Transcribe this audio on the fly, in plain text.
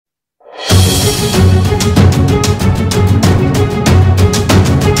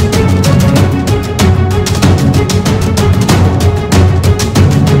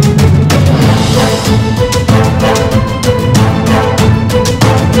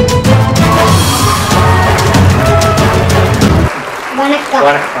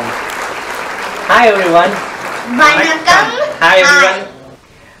Vanakkam. Hi everyone. Vanakkam. Hi everyone.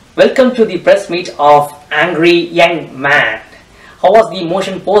 Welcome to the press meet of Angry Young Man. How was the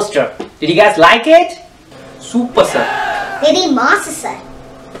motion poster? Did you guys like it? Super, sir. Very master, sir.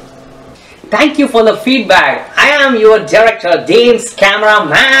 Thank you for the feedback. I am your director, James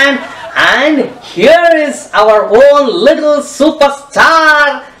Cameraman, and here is our own little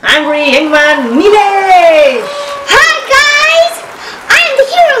superstar, Angry Young Man, Nilesh. Hi guys! I am the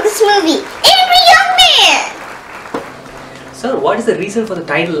hero of this movie, Angry Young Man. Sir, what is the reason for the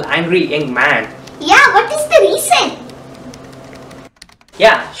title Angry Young Man? Yeah, what is the reason?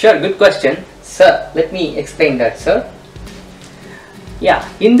 Yeah, sure, good question. Sir, let me explain that, sir. Yeah,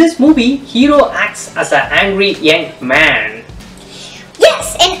 in this movie, hero acts as an angry young man.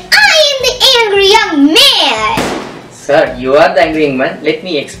 Yes, and I am the Angry Young Man. Sir, you are the angry young man. Let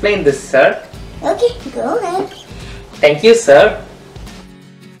me explain this, sir. Okay, go ahead. Thank you, sir.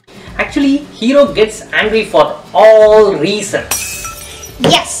 Actually, hero gets angry for all reasons.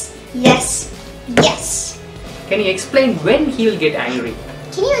 Yes, yes, yes. Can you explain when he will get angry?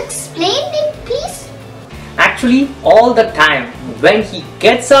 Can you explain it, please? Actually, all the time. When he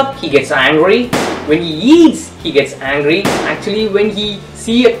gets up, he gets angry. When he eats, he gets angry. Actually, when he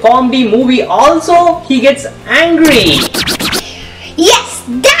see a comedy movie also, he gets angry. Yes,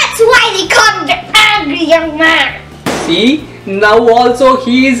 that's why they call him the Angry Young Man. See, now also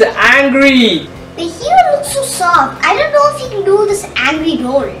he is angry. The hero looks so soft. I don't know if he can do this angry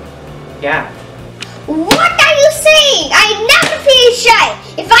role. Yeah. What are you saying? I never feel shy.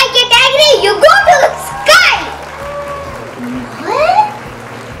 If I get angry, you go to the sky. What?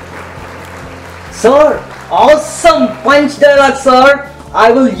 Sir, awesome punch dialogue, sir.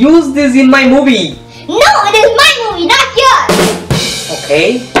 I will use this in my movie. No, it is my movie, not yours.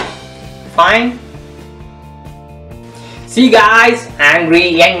 Okay, fine. See guys, Angry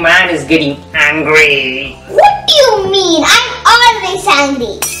Young Man is getting angry. What do you mean? I'm always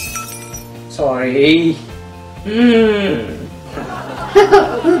angry. Sorry.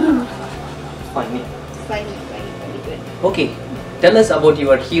 Funny. Funny, good. Okay, tell us about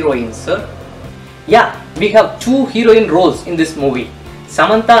your heroine, sir. Yeah, we have two heroine roles in this movie.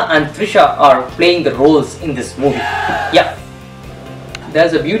 Samantha and Trisha are playing the roles in this movie. Yeah.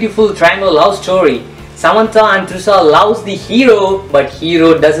 There's a beautiful triangle love story. Samantha and Trisha loves the hero, but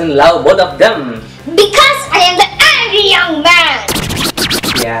hero doesn't love both of them. Because I am the Angry Young Man.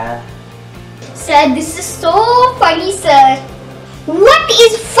 Yeah. Sir, this is so funny, sir. What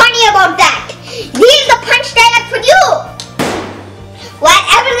is funny about that? Here's the punch dialogue for you.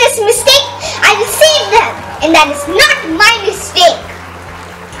 Whatever this mistake, I will save them. And that is not my mistake.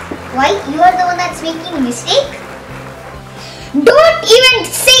 Why? You are the one that's making a mistake? Don't even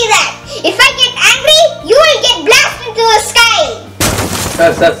say that. If I get angry, you will get blasted into the sky.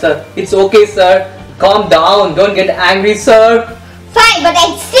 Sir. It's okay, sir. Calm down. Don't get angry, sir. Fine, but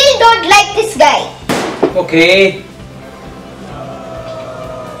I still don't like this guy. Okay.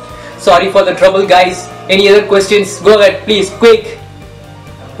 Sorry for the trouble, guys. Any other questions? Go ahead, please, quick.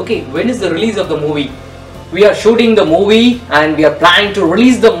 Okay, when is the release of the movie? We are shooting the movie and we are planning to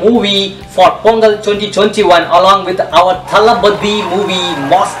release the movie for Pongal 2021 along with our Thalapathy movie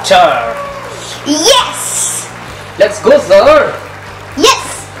Master. Yes! Let's go, sir.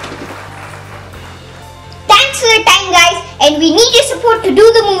 Yes! Thanks for your time, guys, and we need your support to do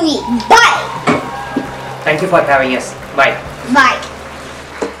the movie. Bye! Thank you for having us. Bye. Bye.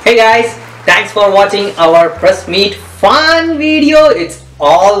 Hey guys, thanks for watching our press meet fun video. It's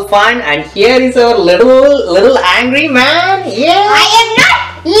all fun, and here is our little angry man. Yeah. I am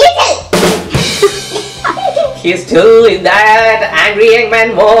not little. He's still in that angry young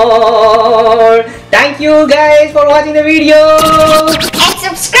man mode. Thank you guys for watching the video. And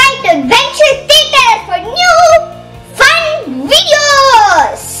subscribe to